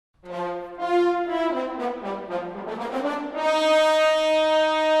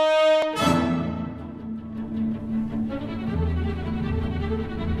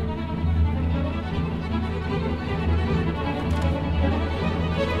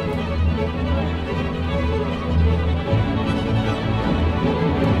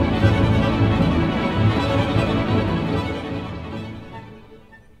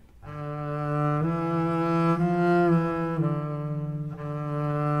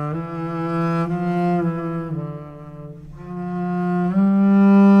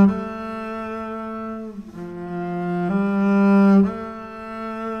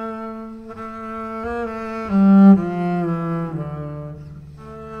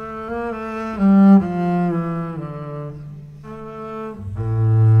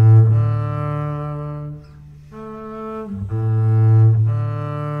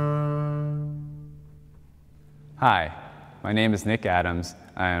My name is Nick Adams.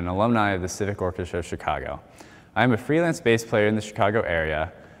 I am an alumni of the Civic Orchestra of Chicago. I am a freelance bass player in the Chicago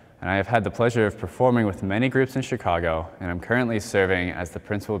area, and I have had the pleasure of performing with many groups in Chicago, and I'm currently serving as the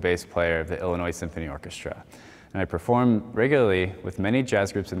principal bass player of the Illinois Symphony Orchestra. And I perform regularly with many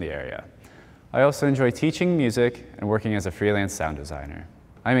jazz groups in the area. I also enjoy teaching music and working as a freelance sound designer.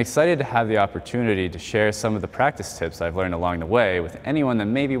 I'm excited to have the opportunity to share some of the practice tips I've learned along the way with anyone that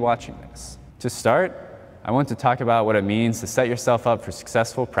may be watching this. To start, I want to talk about what it means to set yourself up for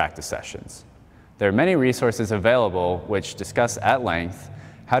successful practice sessions. There are many resources available which discuss at length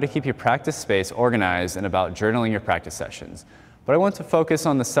how to keep your practice space organized and about journaling your practice sessions, but I want to focus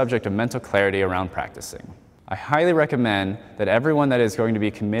on the subject of mental clarity around practicing. I highly recommend that everyone that is going to be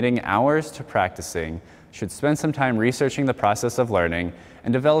committing hours to practicing should spend some time researching the process of learning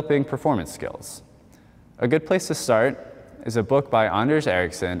and developing performance skills. A good place to start is a book by Anders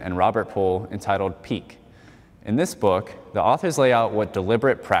Ericsson and Robert Pohl entitled Peak. In this book, the authors lay out what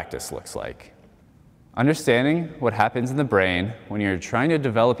deliberate practice looks like. Understanding what happens in the brain when you're trying to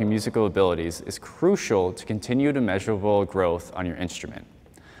develop your musical abilities is crucial to continue to measurable growth on your instrument.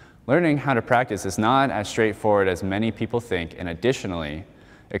 Learning how to practice is not as straightforward as many people think, and additionally,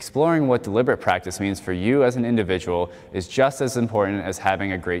 exploring what deliberate practice means for you as an individual is just as important as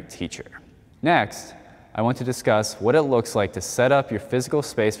having a great teacher. Next, I want to discuss what it looks like to set up your physical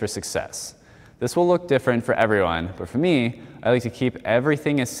space for success. This will look different for everyone, but for me, I like to keep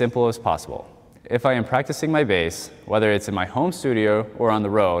everything as simple as possible. If I am practicing my bass, whether it's in my home studio or on the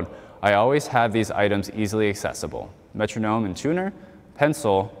road, I always have these items easily accessible: metronome and tuner,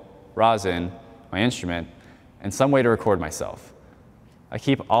 pencil, rosin, my instrument, and some way to record myself. I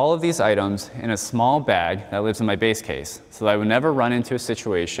keep all of these items in a small bag that lives in my bass case so that I would never run into a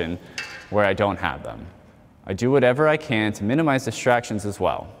situation where I don't have them. I do whatever I can to minimize distractions as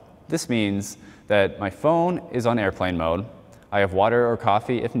well. This means that my phone is on airplane mode, I have water or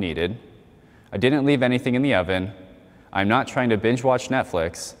coffee if needed, I didn't leave anything in the oven, I'm not trying to binge watch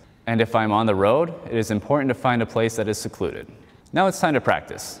Netflix, and if I'm on the road, it is important to find a place that is secluded. Now it's time to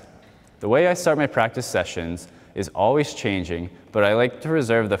practice. The way I start my practice sessions is always changing, but I like to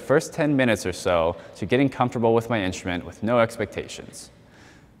reserve the first 10 minutes or so to getting comfortable with my instrument with no expectations.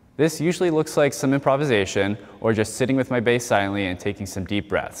 This usually looks like some improvisation or just sitting with my bass silently and taking some deep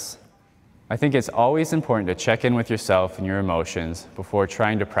breaths. I think it's always important to check in with yourself and your emotions before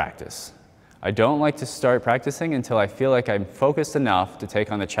trying to practice. I don't like to start practicing until I feel like I'm focused enough to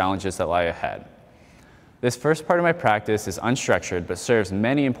take on the challenges that lie ahead. This first part of my practice is unstructured but serves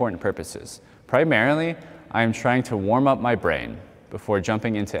many important purposes. Primarily, I am trying to warm up my brain before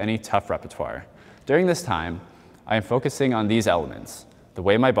jumping into any tough repertoire. During this time, I am focusing on these elements: the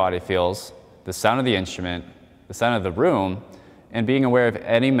way my body feels, the sound of the instrument, the sound of the room, and being aware of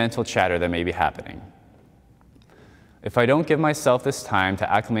any mental chatter that may be happening. If I don't give myself this time to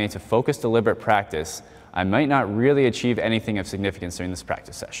acclimate to focused, deliberate practice, I might not really achieve anything of significance during this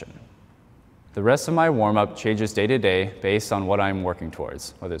practice session. The rest of my warm-up changes day to day based on what I'm working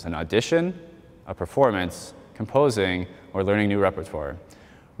towards, whether it's an audition, a performance, composing, or learning new repertoire.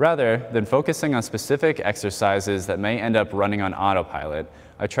 Rather than focusing on specific exercises that may end up running on autopilot,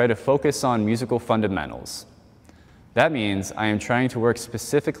 I try to focus on musical fundamentals. That means I am trying to work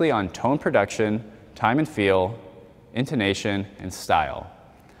specifically on tone production, time and feel, intonation, and style.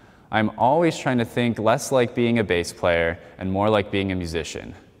 I'm always trying to think less like being a bass player and more like being a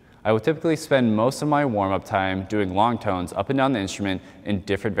musician. I will typically spend most of my warm-up time doing long tones up and down the instrument in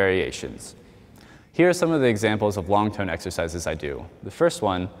different variations. Here are some of the examples of long tone exercises I do. The first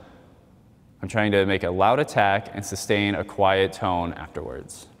one, I'm trying to make a loud attack and sustain a quiet tone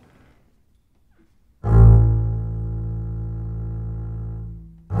afterwards.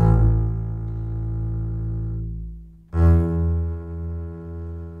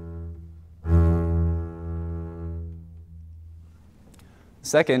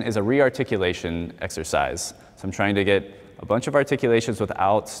 Second is a re-articulation exercise. So I'm trying to get a bunch of articulations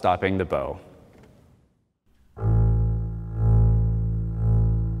without stopping the bow.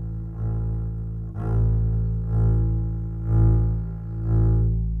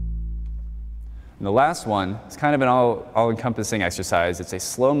 And the last one is kind of an all-encompassing exercise. It's a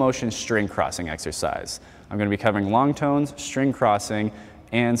slow-motion string crossing exercise. I'm going to be covering long tones, string crossing,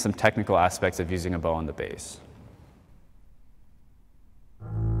 and some technical aspects of using a bow on the bass.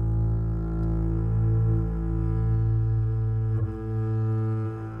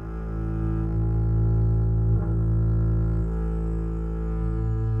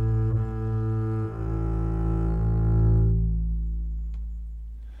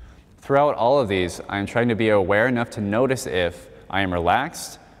 Throughout all of these, I'm trying to be aware enough to notice if I am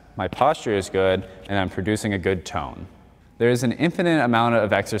relaxed, my posture is good, and I'm producing a good tone. There's an infinite amount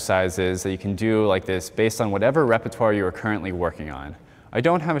of exercises that you can do like this based on whatever repertoire you are currently working on. I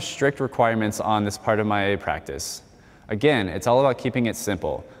don't have strict requirements on this part of my practice. Again, it's all about keeping it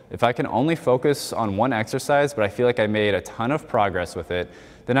simple. If I can only focus on one exercise, but I feel like I made a ton of progress with it,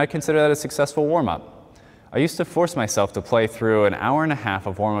 then I'd consider that a successful warm-up. I used to force myself to play through an hour and a half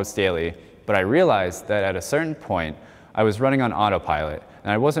of warm-ups daily, but I realized that at a certain point, I was running on autopilot,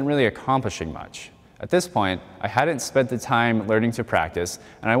 and I wasn't really accomplishing much. At this point, I hadn't spent the time learning to practice,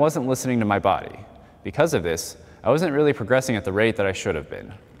 and I wasn't listening to my body. Because of this, I wasn't really progressing at the rate that I should have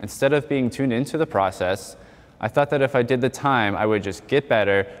been. Instead of being tuned into the process, I thought that if I did the time, I would just get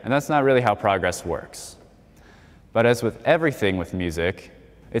better, and that's not really how progress works. But as with everything with music,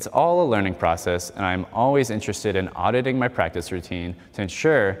 it's all a learning process, and I'm always interested in auditing my practice routine to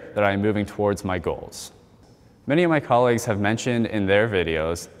ensure that I'm moving towards my goals. Many of my colleagues have mentioned in their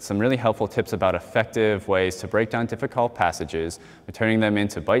videos some really helpful tips about effective ways to break down difficult passages by turning them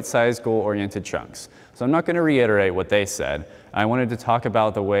into bite-sized, goal-oriented chunks. So I'm not going to reiterate what they said. I wanted to talk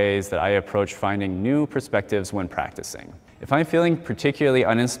about the ways that I approach finding new perspectives when practicing. If I'm feeling particularly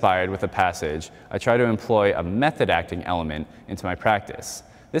uninspired with a passage, I try to employ a method acting element into my practice.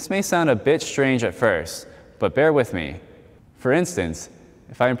 This may sound a bit strange at first, but bear with me. For instance,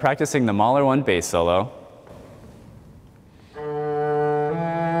 if I am practicing the Mahler 1 bass solo,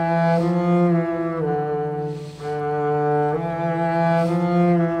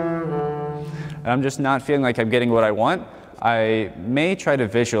 and I'm just not feeling like I'm getting what I want, I may try to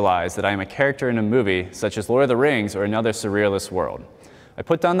visualize that I am a character in a movie such as Lord of the Rings or another surrealist world. I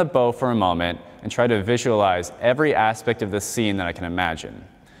put down the bow for a moment and try to visualize every aspect of the scene that I can imagine.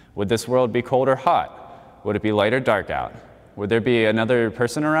 Would this world be cold or hot? Would it be light or dark out? Would there be another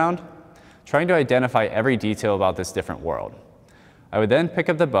person around? Trying to identify every detail about this different world. I would then pick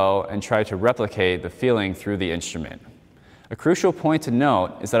up the bow and try to replicate the feeling through the instrument. A crucial point to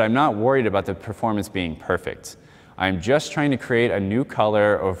note is that I'm not worried about the performance being perfect. I'm just trying to create a new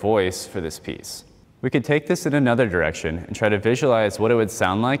color or voice for this piece. We could take this in another direction and try to visualize what it would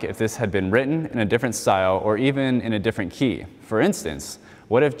sound like if this had been written in a different style or even in a different key. For instance,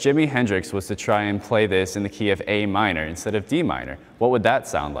 what if Jimi Hendrix was to try and play this in the key of A minor instead of D minor? What would that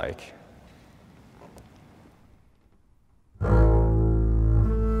sound like?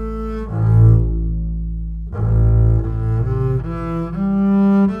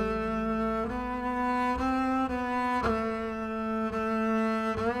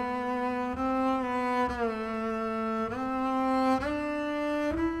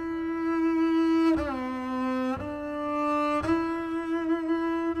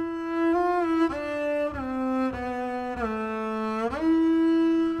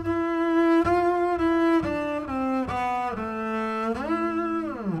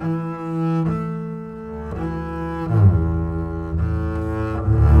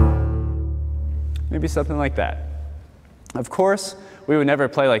 Maybe something like that. Of course, we would never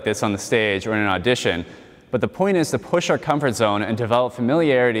play like this on the stage or in an audition, but the point is to push our comfort zone and develop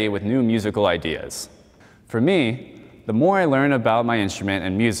familiarity with new musical ideas. For me, the more I learn about my instrument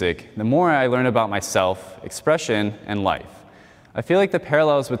and music, the more I learn about myself, expression, and life. I feel like the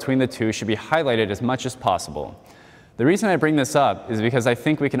parallels between the two should be highlighted as much as possible. The reason I bring this up is because I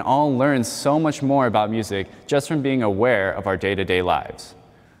think we can all learn so much more about music just from being aware of our day-to-day lives.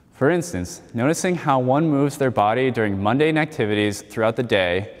 For instance, noticing how one moves their body during mundane activities throughout the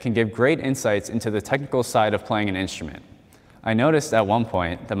day can give great insights into the technical side of playing an instrument. I noticed at one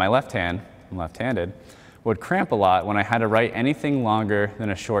point that my left hand, I'm left-handed, would cramp a lot when I had to write anything longer than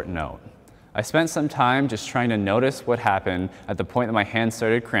a short note. I spent some time just trying to notice what happened at the point that my hand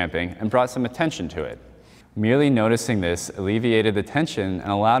started cramping and brought some attention to it. Merely noticing this alleviated the tension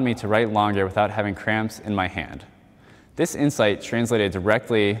and allowed me to write longer without having cramps in my hand. This insight translated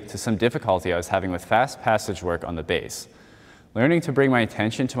directly to some difficulty I was having with fast passage work on the bass. Learning to bring my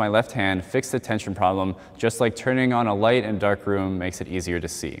attention to my left hand fixed the tension problem, just like turning on a light in a dark room makes it easier to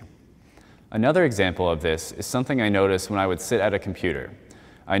see. Another example of this is something I noticed when I would sit at a computer.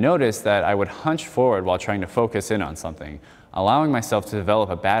 I noticed that I would hunch forward while trying to focus in on something, allowing myself to develop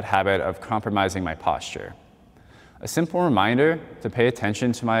a bad habit of compromising my posture. A simple reminder to pay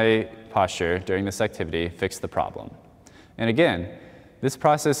attention to my posture during this activity fixed the problem. And again, this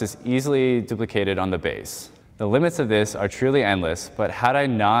process is easily duplicated on the bass. The limits of this are truly endless, but had I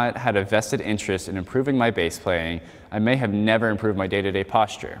not had a vested interest in improving my bass playing, I may have never improved my day-to-day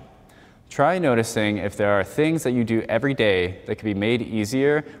posture. Try noticing if there are things that you do every day that can be made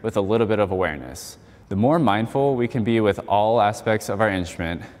easier with a little bit of awareness. The more mindful we can be with all aspects of our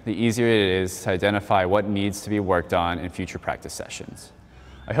instrument, the easier it is to identify what needs to be worked on in future practice sessions.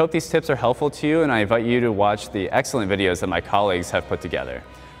 I hope these tips are helpful to you, and I invite you to watch the excellent videos that my colleagues have put together.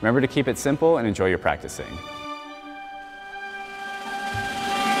 Remember to keep it simple and enjoy your practicing.